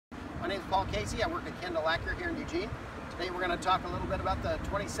name is Paul Casey. I work at Kendall Acura here in Eugene. Today we're going to talk a little bit about the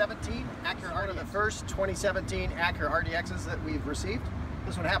 2017 Acura RDX. One of the first 2017 Acura RDXs that we've received.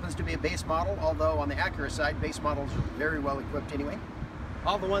 This one happens to be a base model, although on the Acura side, base models are very well equipped anyway.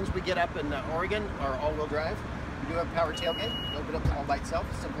 All the ones we get up in Oregon are all-wheel drive. We do have power tailgate, open up all by itself,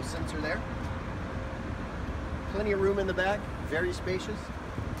 simple sensor there. Plenty of room in the back, very spacious.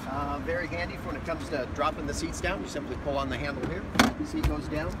 Very handy for when it comes to dropping the seats down. You simply pull on the handle here, the seat goes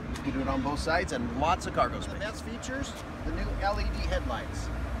down. You can do it on both sides, and lots of cargo space. The best features, the new LED headlights.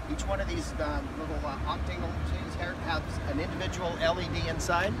 Each one of these little octangle things here has an individual LED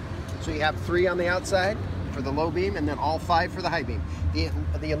inside. So you have 3 on the outside for the low beam, and then all 5 for the high beam.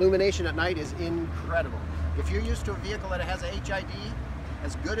 The illumination at night is incredible. If you're used to a vehicle that has a HID,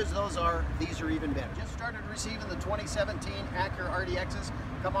 as good as those are, these are even better. Just started receiving the 2017 Acura RDXs.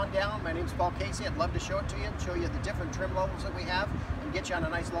 Come on down. My name's Paul Casey. I'd love to show it to you and show you the different trim levels that we have and get you on a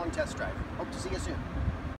nice long test drive. Hope to see you soon.